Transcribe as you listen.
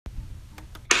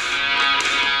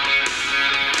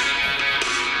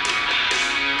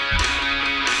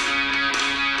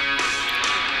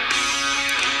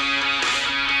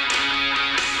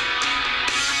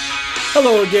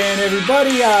Hello again,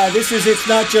 everybody. This is It's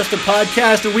Not Just a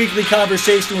Podcast, a weekly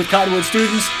conversation with Cottonwood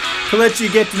students to let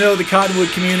you get to know the Cottonwood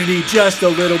community just a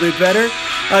little bit better.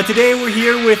 Today we're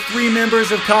here with three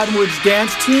members of Cottonwood's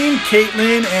dance team,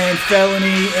 Caitlin and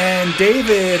Felony and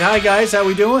David. Hi guys, how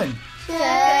we doing? Good.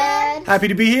 Happy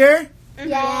to be here?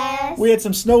 Yes. We had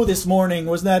some snow this morning.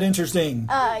 Wasn't that interesting?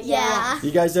 Yeah.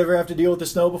 You guys ever have to deal with the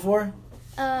snow before?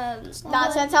 Not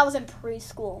since I was in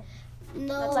preschool.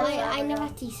 No, I never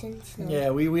had decent snow.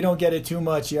 Yeah, we don't get it too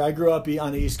much here. I grew up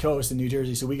on the East Coast in New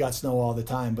Jersey, so we got snow all the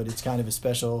time, but it's kind of a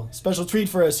special treat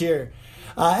for us here.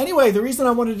 Anyway, the reason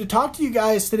I wanted to talk to you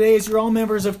guys today is you're all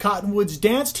members of Cottonwood's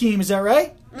dance team, is that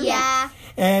right? Yeah.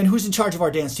 And who's in charge of our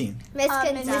dance team? Miss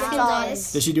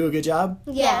Gonzalez. Does she do a good job?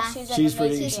 Yeah. She's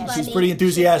pretty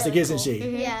enthusiastic, isn't she?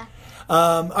 Mm-hmm. Yeah.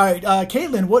 All right,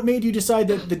 Caitlin, what made you decide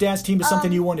that the dance team is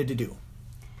something you wanted to do?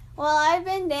 Well, I've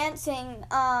been dancing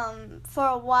for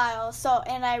a while,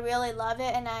 and I really love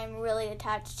it, and I'm really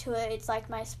attached to it. It's like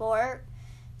my sport.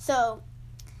 So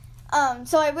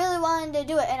I really wanted to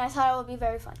do it, and I thought it would be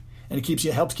very fun. And it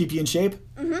helps keep you in shape?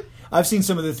 Mm-hmm. I've seen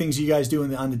some of the things you guys do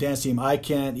on the dance team. I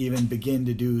can't even begin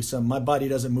to do some. My body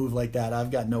doesn't move like that.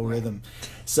 I've got no rhythm.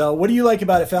 So what do you like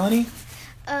about it, Felony?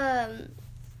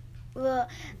 Well,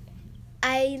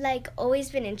 I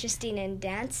always been interested in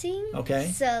dancing.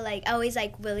 Okay. So I always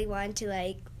really wanted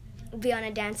to be on a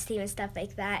dance team and stuff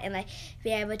like that, and be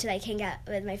able to hang out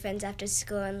with my friends after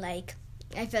school, and I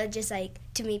feel just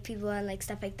to meet people and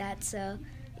stuff like that. So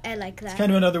I like that. It's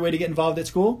kind of another way to get involved at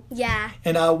school. Yeah.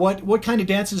 And what kind of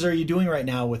dances are you doing right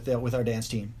now with our dance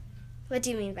team? What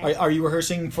do you mean by Are you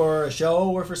rehearsing for a show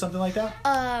or for something like that?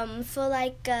 For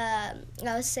I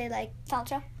would say Talent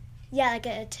show? yeah,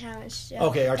 a talent show.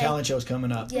 Okay, our talent show's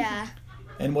coming up. Yeah.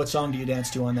 And what song do you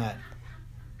dance to on that?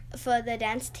 For the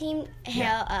dance team,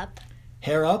 Hair Up.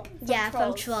 Hair Up?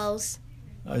 From Trolls.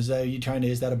 Is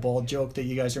that a bald joke that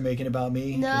you guys are making about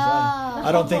me? No. 'Cause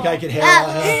I don't think I could hair up.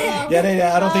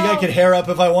 I don't think I could hair up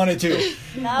if I wanted to.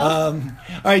 No.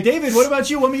 All right, David, what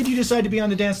about you? What made you decide to be on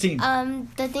the dance team?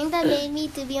 The thing that made me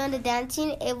to be on the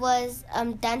dancing, it was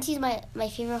dancing is my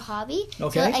favorite hobby.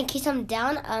 Okay. So in case I'm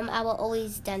down, I will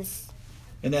always dance.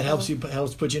 And that helps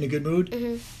put you in a good mood?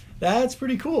 Mm-hmm. That's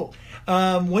pretty cool.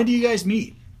 When do you guys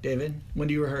meet, David? When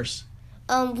do you rehearse?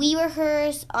 We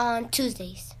rehearse on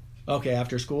Tuesdays. Okay,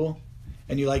 after school?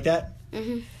 And you like that?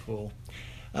 Mm-hmm. Cool.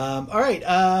 All right,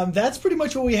 that's pretty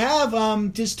much what we have.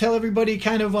 Just tell everybody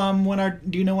kind of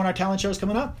do you know when our talent show is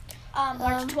coming up?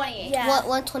 March 28th. Yeah.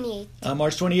 1/28.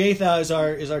 March 28th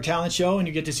is our talent show, and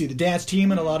you get to see the dance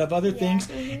team and a lot of other things.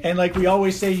 Mm-hmm. And like we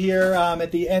always say here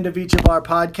at the end of each of our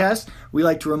podcasts, we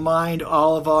like to remind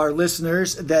all of our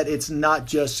listeners that it's not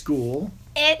just school.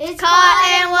 It's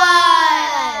Cottonwood!